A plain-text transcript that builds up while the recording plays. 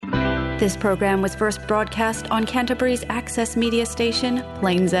This program was first broadcast on Canterbury's access media station,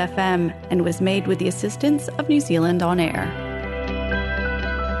 Plains FM, and was made with the assistance of New Zealand On Air.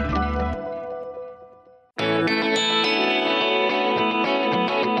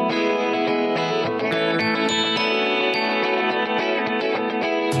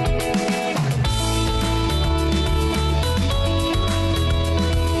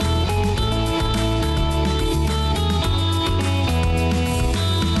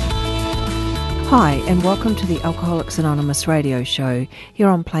 Hi, and welcome to the Alcoholics Anonymous radio show here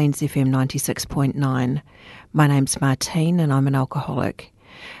on Plains FM 96.9. My name's Martine and I'm an alcoholic.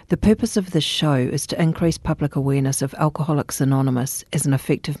 The purpose of this show is to increase public awareness of Alcoholics Anonymous as an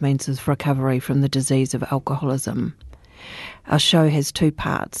effective means of recovery from the disease of alcoholism. Our show has two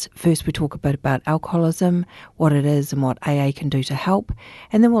parts. First, we talk a bit about alcoholism, what it is and what AA can do to help,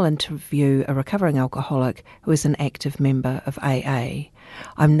 and then we'll interview a recovering alcoholic who is an active member of AA.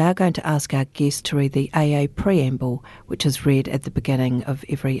 I'm now going to ask our guest to read the AA preamble, which is read at the beginning of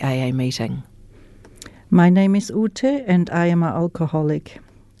every AA meeting. My name is Ute and I am an alcoholic.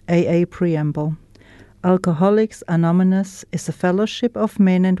 AA preamble. Alcoholics Anonymous is a fellowship of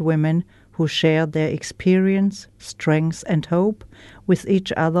men and women who share their experience, strengths and hope with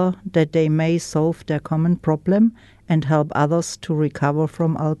each other that they may solve their common problem and help others to recover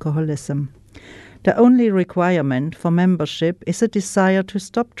from alcoholism. The only requirement for membership is a desire to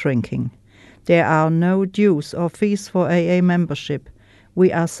stop drinking. There are no dues or fees for AA membership.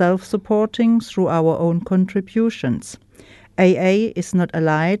 We are self-supporting through our own contributions. AA is not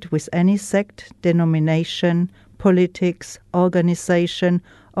allied with any sect, denomination, politics, organization,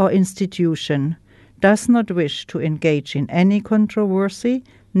 or institution, does not wish to engage in any controversy,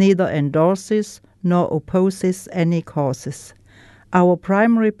 neither endorses nor opposes any causes. Our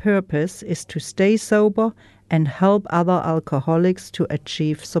primary purpose is to stay sober and help other alcoholics to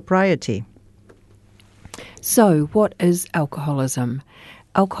achieve sobriety. So, what is alcoholism?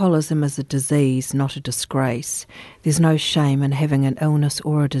 Alcoholism is a disease, not a disgrace. There's no shame in having an illness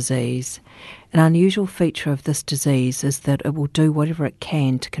or a disease. An unusual feature of this disease is that it will do whatever it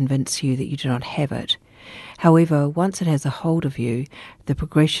can to convince you that you do not have it. However, once it has a hold of you, the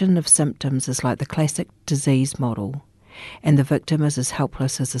progression of symptoms is like the classic disease model, and the victim is as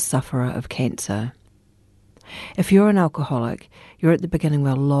helpless as a sufferer of cancer. If you're an alcoholic, you're at the beginning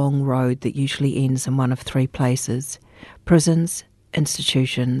of a long road that usually ends in one of three places: prisons,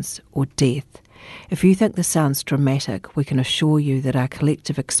 institutions, or death. If you think this sounds dramatic, we can assure you that our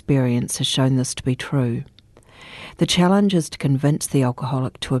collective experience has shown this to be true. The challenge is to convince the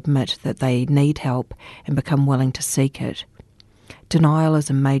alcoholic to admit that they need help and become willing to seek it. Denial is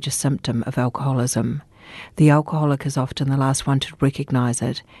a major symptom of alcoholism. The alcoholic is often the last one to recognise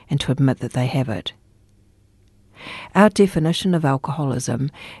it and to admit that they have it. Our definition of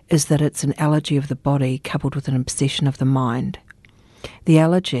alcoholism is that it's an allergy of the body coupled with an obsession of the mind. The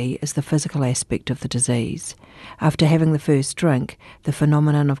allergy is the physical aspect of the disease. After having the first drink, the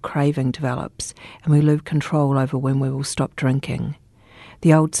phenomenon of craving develops, and we lose control over when we will stop drinking.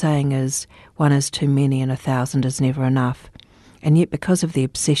 The old saying is, one is too many and 1,000 is never enough. And yet because of the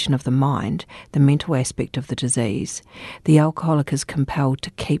obsession of the mind, the mental aspect of the disease, the alcoholic is compelled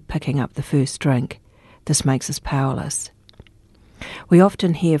to keep picking up the first drink. This makes us powerless. We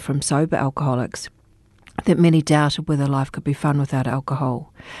often hear from sober alcoholics that many doubted whether life could be fun without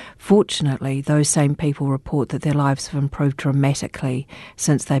alcohol. Fortunately, those same people report that their lives have improved dramatically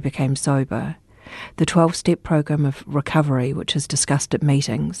since they became sober. The 12-step program of recovery, which is discussed at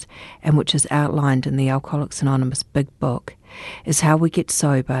meetings and which is outlined in the Alcoholics Anonymous Big Book, is how we get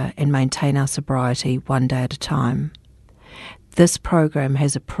sober and maintain our sobriety one day at a time. This program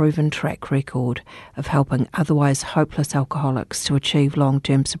has a proven track record of helping otherwise hopeless alcoholics to achieve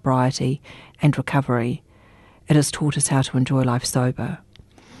long-term sobriety and recovery. It has taught us how to enjoy life sober.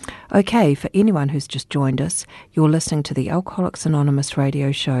 Okay, for anyone who's just joined us, you're listening to the Alcoholics Anonymous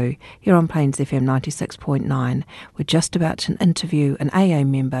radio show here on Plains FM 96.9. We're just about to interview an AA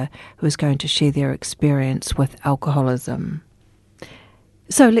member who is going to share their experience with alcoholism.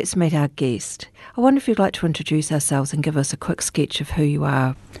 So let's meet our guest. I wonder if you'd like to introduce ourselves and give us a quick sketch of who you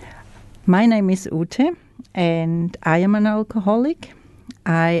are. My name is Ute and I am an alcoholic.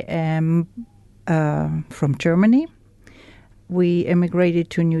 I am from Germany. We immigrated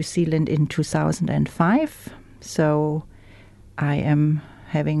to New Zealand in 2005, so I am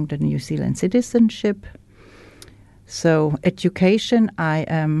having the New Zealand citizenship. So education, I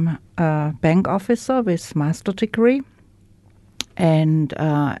am a bank officer with master degree, and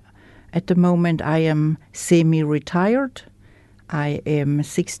at the moment I am semi-retired. I am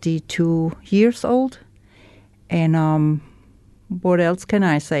 62 years old, and what else can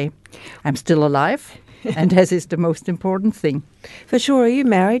I say? I'm still alive, and that is the most important thing. For sure. Are you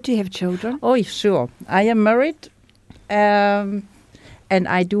married? Do you have children? Oh, sure. I am married, and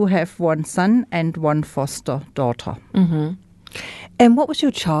I do have one son and one foster daughter. Mm-hmm. And what was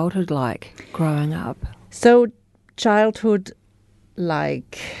your childhood like growing up? So, childhood,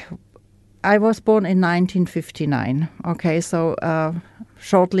 like, I was born in 1959. Okay, so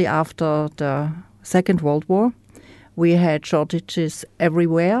shortly after the Second World War, we had shortages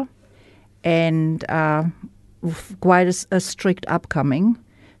everywhere, and quite a strict upcoming.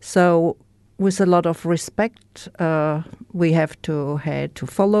 So, with a lot of respect, we had to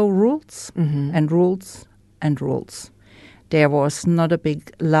follow rules and rules and rules. There was not a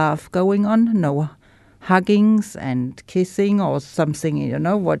big love going on, no huggings and kissing or something, you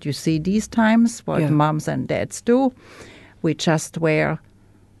know, what you see these times, what moms and dads do. We just were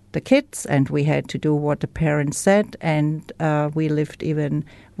the kids, and we had to do what the parents said, and we lived even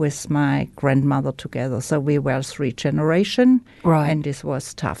with my grandmother together. So we were 3 generations, Right. and this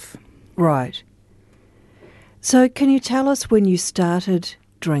was tough. Right. So can you tell us when you started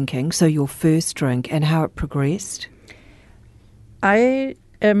drinking, so your first drink, and how it progressed? I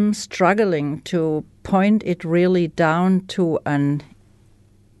am struggling to point it really down to a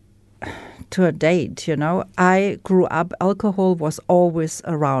date, you know. I grew up, alcohol was always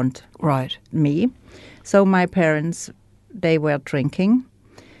around Right. me. So my parents, they were drinking.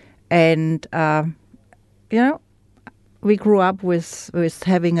 And, you know, we grew up with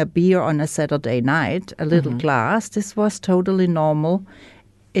having a beer on a Saturday night, a little glass. This was totally normal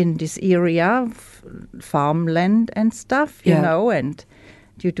in this area, farmland and stuff, you know, and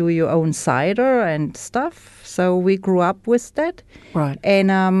you do your own cider and stuff. So we grew up with that. Right.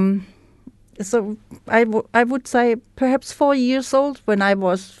 And so I would say perhaps 4 years old when I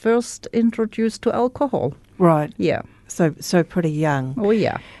was first introduced to alcohol. Right. Yeah. So pretty young. Oh,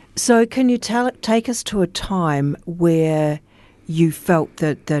 yeah. So can you take us to a time where you felt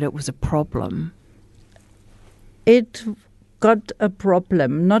that it was a problem? It got a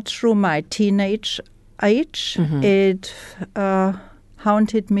problem, not through my teenage age. It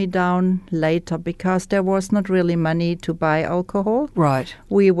hounded me down later because there was not really money to buy alcohol. Right.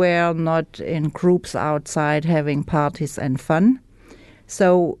 We were not in groups outside having parties and fun.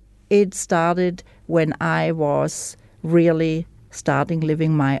 So it started when I was really starting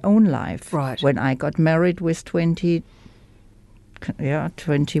living my own life. Right. When I got married with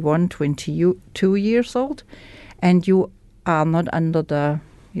 21, 22 years old, and you are not under the,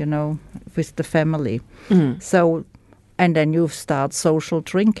 you know, with the family. So, and then you start social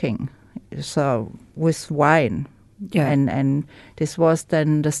drinking, so with wine. Yeah. And this was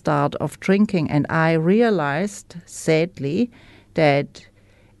then the start of drinking. And I realized, sadly, that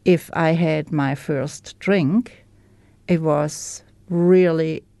if I had my first drink, it was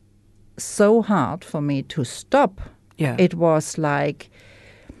really so hard for me to stop. Yeah. It was like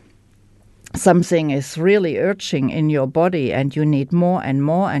something is really urging in your body and you need more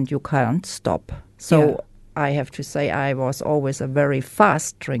and you can't stop. So I have to say I was always a very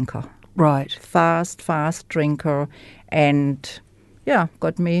fast drinker. Right. Fast drinker, and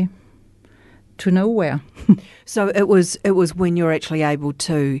got me to nowhere. So it was when you were actually able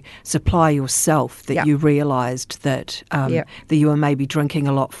to supply yourself that you realised that that you were maybe drinking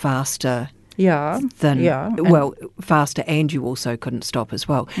a lot faster. Faster, and you also couldn't stop as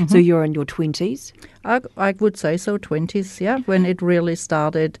well. So you're in your 20s? I would say so, 20s, when it really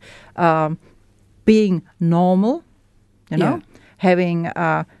started being normal, you know, having,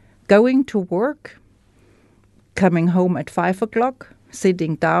 going to work, coming home at 5 o'clock,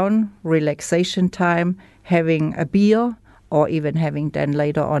 sitting down, relaxation time, having a beer, or even having then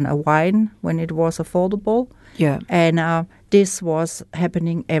later on a wine when it was affordable. Yeah. And this was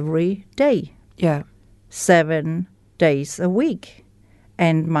happening every day. Yeah. 7 days a week.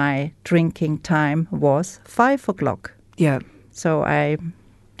 And my drinking time was 5 o'clock. Yeah. So I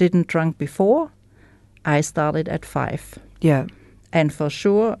didn't drink before. I started at 5. Yeah. And for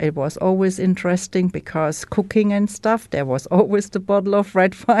sure, it was always interesting because cooking and stuff, there was always the bottle of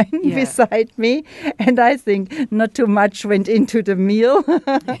red wine beside me. And I think not too much went into the meal.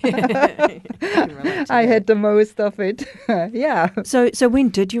 I had the most of it. So when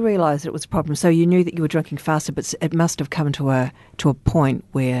did you realise it was a problem? So you knew that you were drinking faster, but it must have come to a point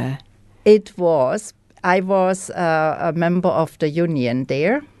where... It was. I was a member of the union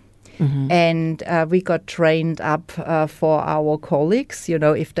there. And we got trained up for our colleagues, you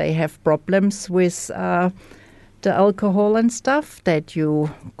know, if they have problems with the alcohol and stuff, that you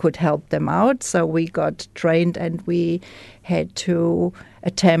could help them out. So we got trained and we had to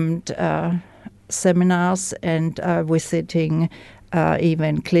attempt seminars and visiting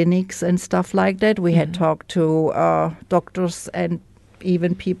even clinics and stuff like that. We had talked to doctors and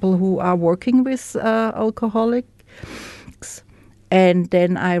even people who are working with alcoholics. And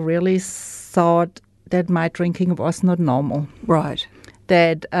then I really thought that my drinking was not normal. Right.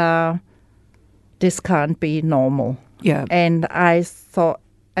 That this can't be normal. Yeah. And I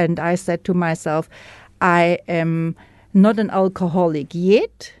said to myself, I am not an alcoholic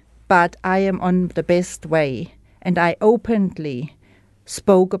yet, but I am on the best way. And I openly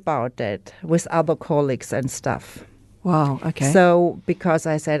spoke about that with other colleagues and stuff. Wow, okay. So, because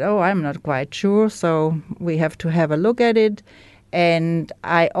I said, I'm not quite sure, so we have to have a look at it. And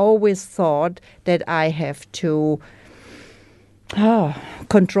I always thought that I have to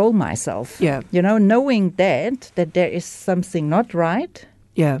control myself. Yeah. Knowing that there is something not right.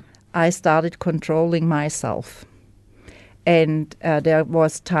 Yeah. I started controlling myself. And there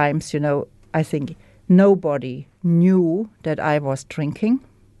was times, I think nobody knew that I was drinking.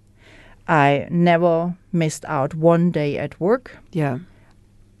 I never missed out one day at work. Yeah.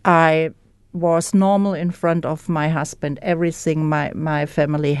 I was normal in front of my husband. Everything my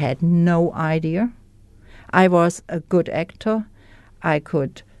family had no idea. I was a good actor. I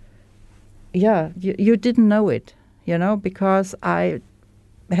could, you didn't know it, because I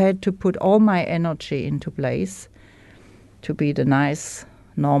had to put all my energy into place to be the nice,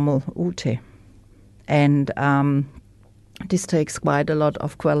 normal Ute. And this takes quite a lot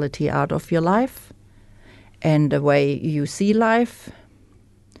of quality out of your life and the way you see life.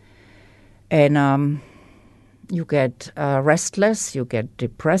 And you get restless, you get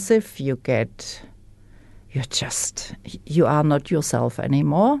depressive, you are not yourself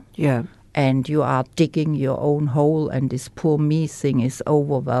anymore. Yeah. And you are digging your own hole, and this poor me thing is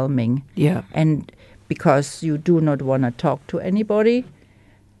overwhelming. Yeah. And because you do not want to talk to anybody,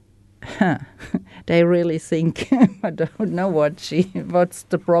 they really think, I don't know what's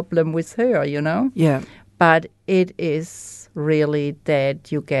the problem with her, Yeah. But it is really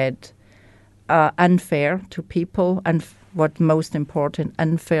that you get unfair to people, and what most important,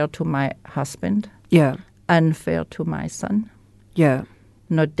 unfair to my husband. Yeah. Unfair to my son. Yeah.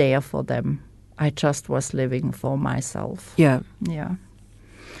 Not there for them. I just was living for myself. Yeah. Yeah.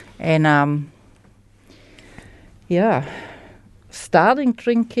 And starting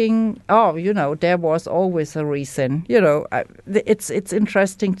drinking, there was always a reason. It's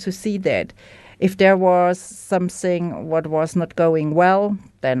interesting to see that. If there was something what was not going well,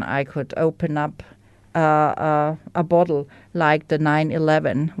 then I could open up a bottle like the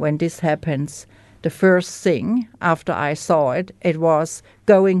 9/11. When this happens, the first thing after I saw it, it was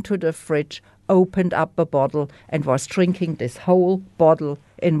going to the fridge, opened up a bottle and was drinking this whole bottle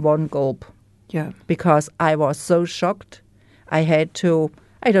in one gulp. Yeah. Because I was so shocked. I had to,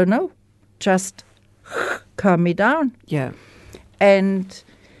 just calm me down. Yeah. And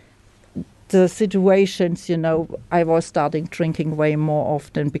the situations, I was starting drinking way more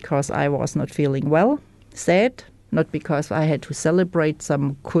often because I was not feeling well, sad, not because I had to celebrate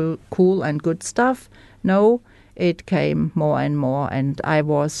some cool and good stuff. No, it came more and more, and I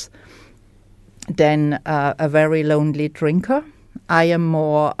was then a very lonely drinker. I am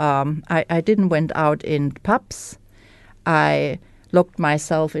more, I didn't went out in pubs. I locked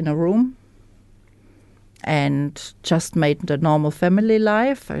myself in a room and just made the normal family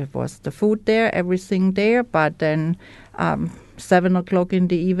life. It was the food there, everything there. But then 7 o'clock in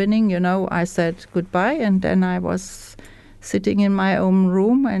the evening, I said goodbye. And then I was sitting in my own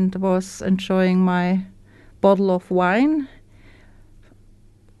room and was enjoying my bottle of wine.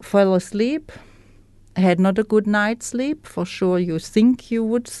 Fell asleep. Had not a good night's sleep. For sure you think you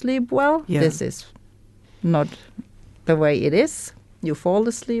would sleep well. Yeah. This is not the way it is. You fall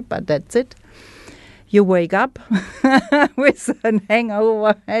asleep, but that's it. You wake up with a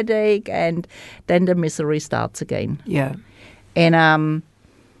hangover, headache, and then the misery starts again. Yeah. And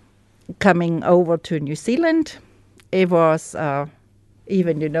coming over to New Zealand, it was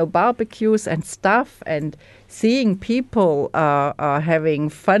even, barbecues and stuff, and seeing people having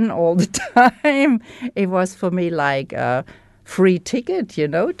fun all the time. It was for me like a free ticket,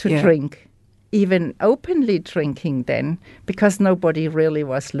 to drink. Even openly drinking then, because nobody really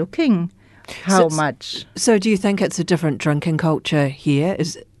was looking how much. So do you think it's a different drinking culture here?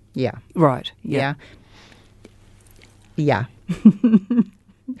 Yeah. Right. Yeah.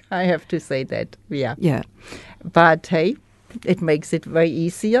 I have to say that. Yeah. Yeah. But hey, it makes it very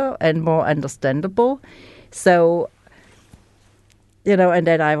easier and more understandable. So, and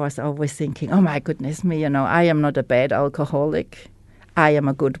then I was always thinking, oh my goodness me, I am not a bad alcoholic. I am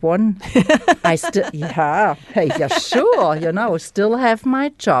a good one. Hey, yeah, sure, still have my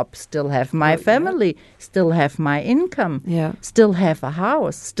job, still have my family, still have my income, still have a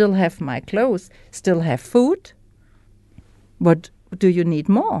house, still have my clothes, still have food. What do you need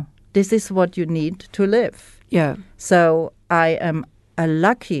more? This is what you need to live. Yeah. So I am a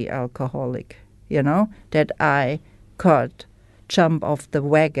lucky alcoholic, that I could jump off the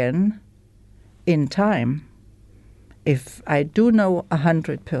wagon in time. If I do know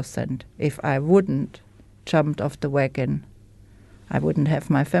 100%, if I wouldn't jumped off the wagon, I wouldn't have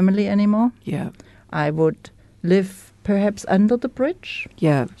my family anymore. Yeah. I would live perhaps under the bridge.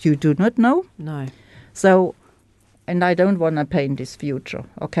 Yeah. You do not know. No. So, and I don't want to paint this future,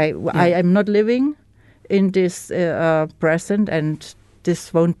 okay? Yeah. I am not living in this present, and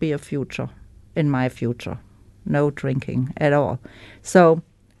this won't be a future in my future. No drinking at all. So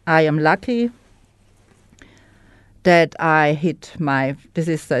I am lucky that I hit this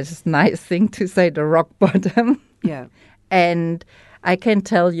is such a nice thing to say, the rock bottom. Yeah. And I can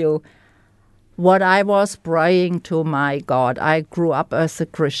tell you what I was praying to my God. I grew up as a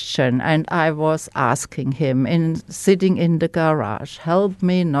Christian, and I was asking him, sitting in the garage, help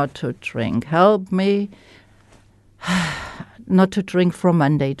me not to drink. Help me not to drink from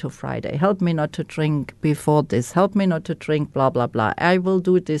Monday to Friday. Help me not to drink before this. Help me not to drink, blah, blah, blah. I will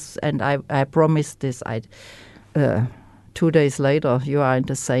do this, and I promise this. 2 days later, you are in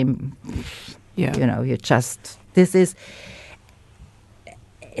the same, you just, this is,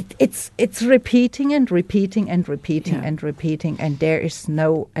 it's repeating and repeating and repeating and repeating, and there is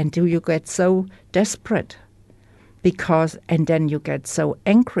no, until you get so desperate and then you get so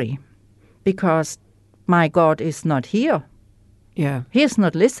angry because my God is not here. Yeah. He is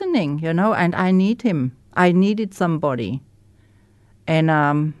not listening, and I need him. I needed somebody. And,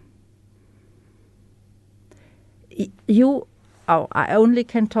 I only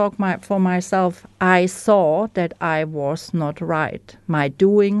can talk for myself. I saw that I was not right. My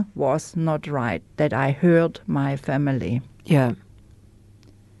doing was not right, that I hurt my family. Yeah.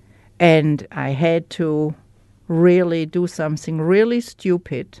 And I had to really do something really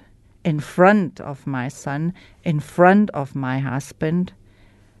stupid in front of my son, in front of my husband.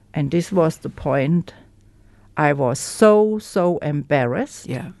 And this was the point. I was so embarrassed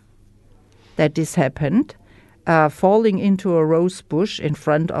that this happened. Falling into a rose bush in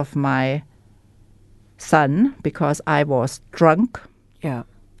front of my son because I was drunk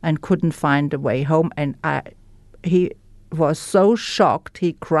and couldn't find a way home. And he was so shocked.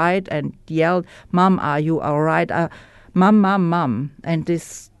 He cried and yelled, "Mom, are you all right? Mom. And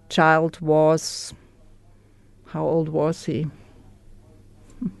this child was, how old was he?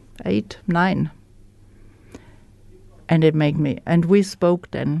 8, 9. And it made me, and we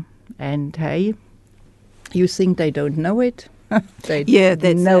spoke then. And hey, you think they don't know it? They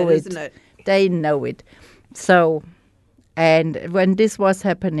know it, isn't it? They know it. So, and when this was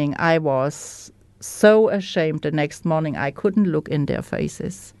happening, I was so ashamed. The next morning, I couldn't look in their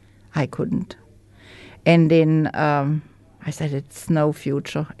faces. I couldn't. And then I said, "It's no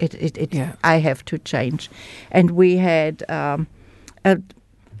future. I have to change." And we had a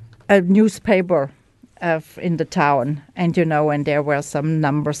newspaper in the town, and and there were some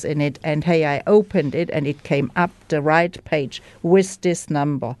numbers in it, and hey, I opened it and it came up the right page with this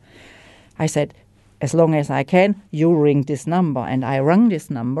number. I said, as long as I can, you ring this number. And I rang this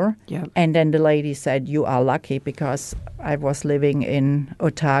number, and then the lady said, you are lucky, because I was living in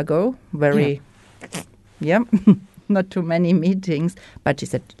Otago, not too many meetings, but she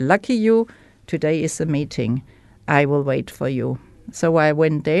said, lucky you, today is a meeting, I will wait for you. So I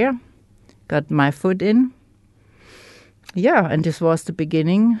went there, got my foot in. And this was the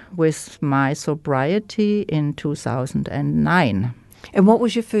beginning with my sobriety in 2009. And what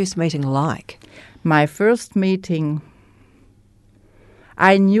was your first meeting like? My first meeting,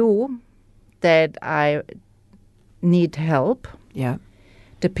 I knew that I need help. Yeah.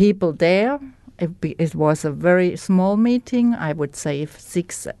 The people there, it was a very small meeting, I would say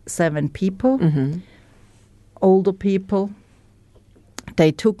 6, 7 people, older people.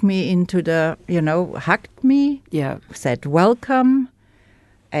 They took me into hugged me, said welcome,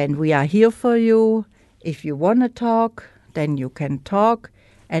 and we are here for you. If you want to talk, then you can talk.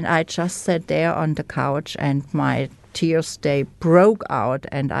 And I just sat there on the couch, and my tears, they broke out,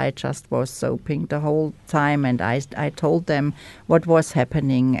 and I just was sobbing the whole time. And I told them what was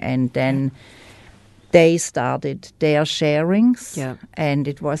happening, and then they started their sharings. Yeah. And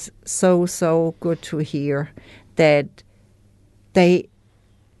it was so good to hear that they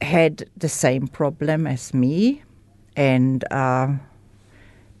had the same problem as me, and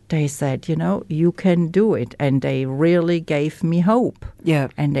they said, you can do it. And they really gave me hope. Yeah.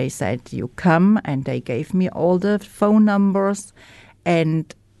 And they said, you come, and they gave me all the phone numbers.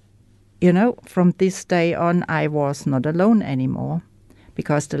 And, from this day on, I was not alone anymore.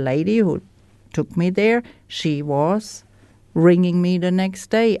 Because the lady who took me there, she was ringing me the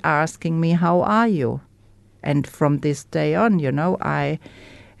next day, asking me, how are you? And from this day on, I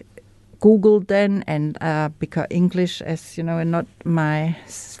Googled then, and because English, as not my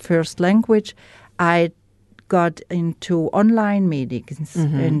first language, I got into online meetings,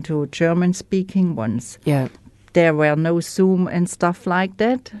 into German-speaking ones. Yeah. There were no Zoom and stuff like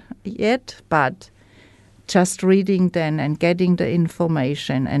that yet, but just reading then and getting the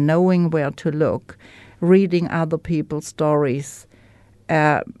information and knowing where to look, reading other people's stories,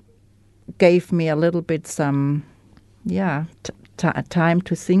 gave me a little bit some, time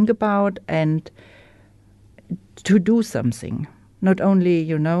to think about and to do something. Not only,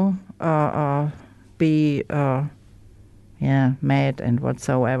 be mad and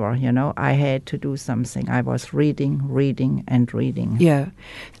whatsoever, I had to do something. I was reading and reading. Yeah.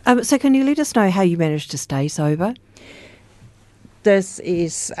 So can you let us know how you managed to stay sober? This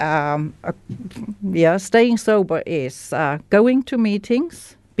is, staying sober is going to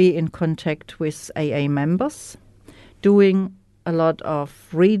meetings, be in contact with AA members, doing a lot of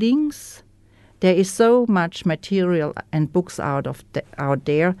readings. There is so much material and books out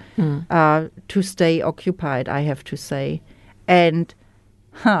there to stay occupied, I have to say. And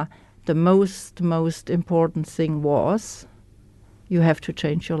the most important thing was you have to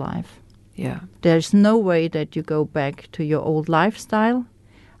change your life. Yeah. There's no way that you go back to your old lifestyle.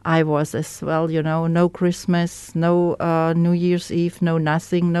 I was as well, no Christmas, no New Year's Eve, no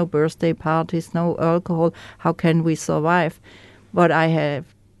nothing, no birthday parties, no alcohol. How can we survive? What I have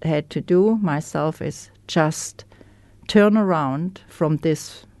had to do myself is just turn around from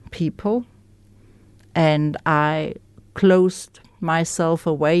these people, and I closed myself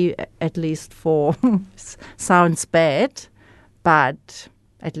away, at least for, sounds bad, but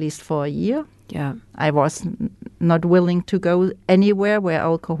at least for a year. Yeah. I was not willing to go anywhere where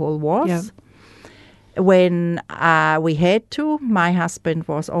alcohol was. Yeah. When we had to, my husband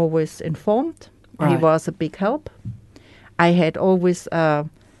was always informed. Right. He was a big help. I had always a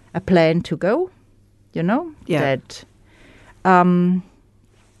plan to go, that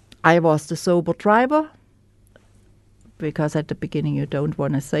I was the sober driver, because at the beginning you don't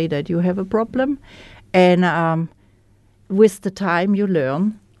want to say that you have a problem. And with the time you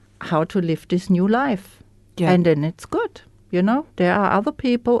learn how to live this new life. Yeah. And then it's good, There are other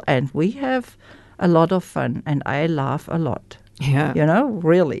people, and we have a lot of fun, and I laugh a lot. Yeah.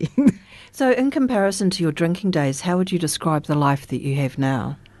 Really. So in comparison to your drinking days, how would you describe the life that you have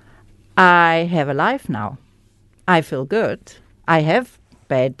now? I have a life now. I feel good. I have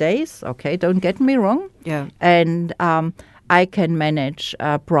bad days, okay, don't get me wrong. Yeah. And I can manage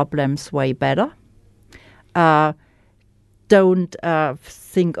problems way better. Don't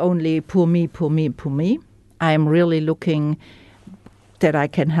think only poor me. I'm really looking that I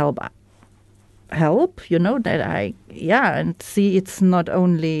can help, and see it's not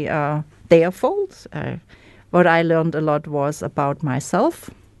only their fault. What I learned a lot was about myself.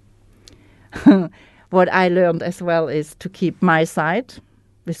 What I learned as well is to keep my side.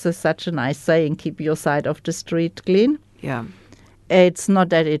 This is such a nice saying, keep your side of the street clean. Yeah. It's not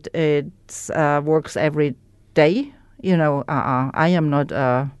that it works every day. I am not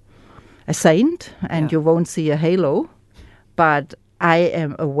a saint, and you won't see a halo, but I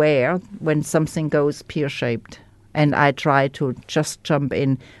am aware when something goes pear-shaped, and I try to just jump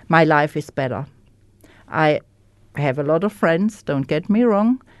in. My life is better. I have a lot of friends, don't get me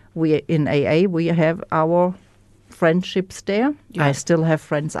wrong. We in AA, we have our friendships there. Yeah. I still have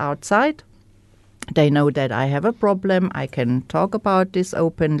friends outside. They know that I have a problem. I can talk about this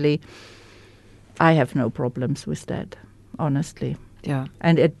openly. I have no problems with that, honestly. Yeah.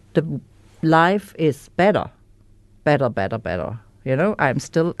 And the life is better. I'm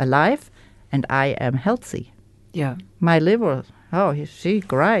still alive, and I am healthy. Yeah. My liver, she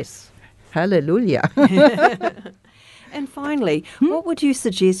cries. Hallelujah. And finally, what would you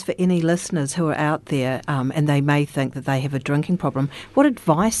suggest for any listeners who are out there and they may think that they have a drinking problem? What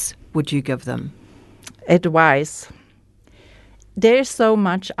advice would you give them? Advice. There's so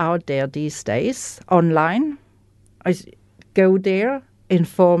much out there these days online. Go there,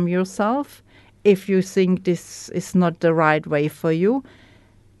 inform yourself. If you think this is not the right way for you,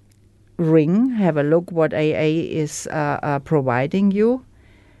 ring, have a look what AA is providing you.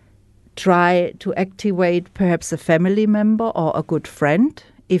 Try to activate perhaps a family member or a good friend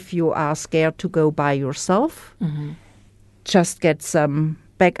if you are scared to go by yourself. Mm-hmm. Just get some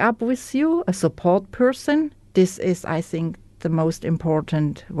back up with you, a support person. This is, I think, the most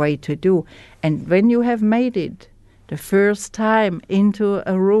important way to do. And when you have made it the first time into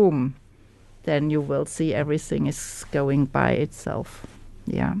a room, then you will see everything is going by itself.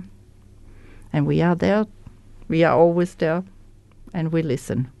 Yeah. And we are there. We are always there. And we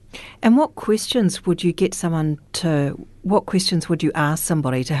listen. And what questions would you ask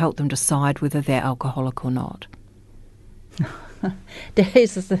somebody to help them decide whether they're alcoholic or not?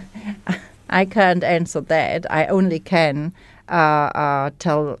 I can't answer that. I only can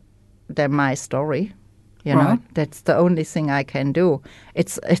tell them my story. You know, that's the only thing I can do.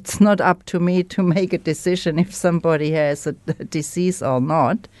 It's not up to me to make a decision if somebody has a disease or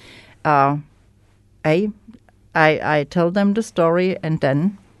not. I tell them the story, and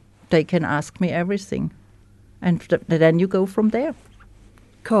then they can ask me everything, and then you go from there.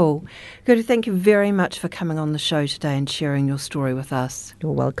 Cool. Good. Thank you very much for coming on the show today and sharing your story with us.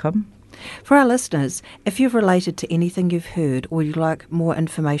 You're welcome. For our listeners, if you've related to anything you've heard or you'd like more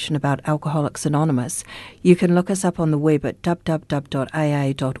information about Alcoholics Anonymous, you can look us up on the web at www.aa.org.nz,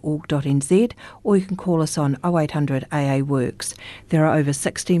 or you can call us on 0800 AA Works. There are over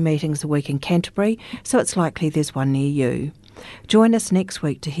 60 meetings a week in Canterbury, so it's likely there's one near you. Join us next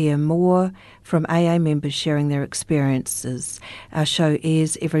week to hear more from AA members sharing their experiences. Our show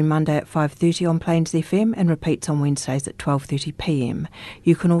airs every Monday at 5:30 on Plains FM and repeats on Wednesdays at 12:30 p.m.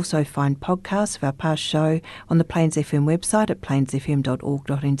 You can also find podcasts of our past show on the Plains FM website at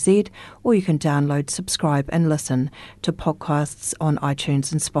plainsfm.org.nz, or you can download, subscribe and listen to podcasts on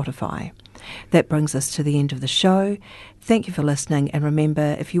iTunes and Spotify. That brings us to the end of the show. Thank you for listening, and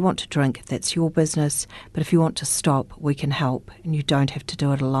remember, if you want to drink, that's your business, but if you want to stop, we can help, and you don't have to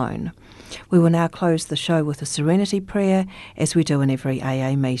do it alone. We will now close the show with a serenity prayer, as we do in every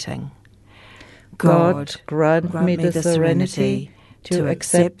AA meeting. God, grant me the serenity to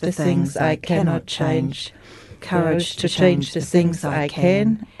accept the things I cannot change, courage to change the things I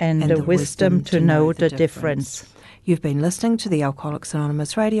can, and the wisdom to know the difference. You've been listening to the Alcoholics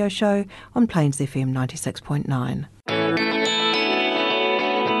Anonymous radio show on Plains FM 96.9.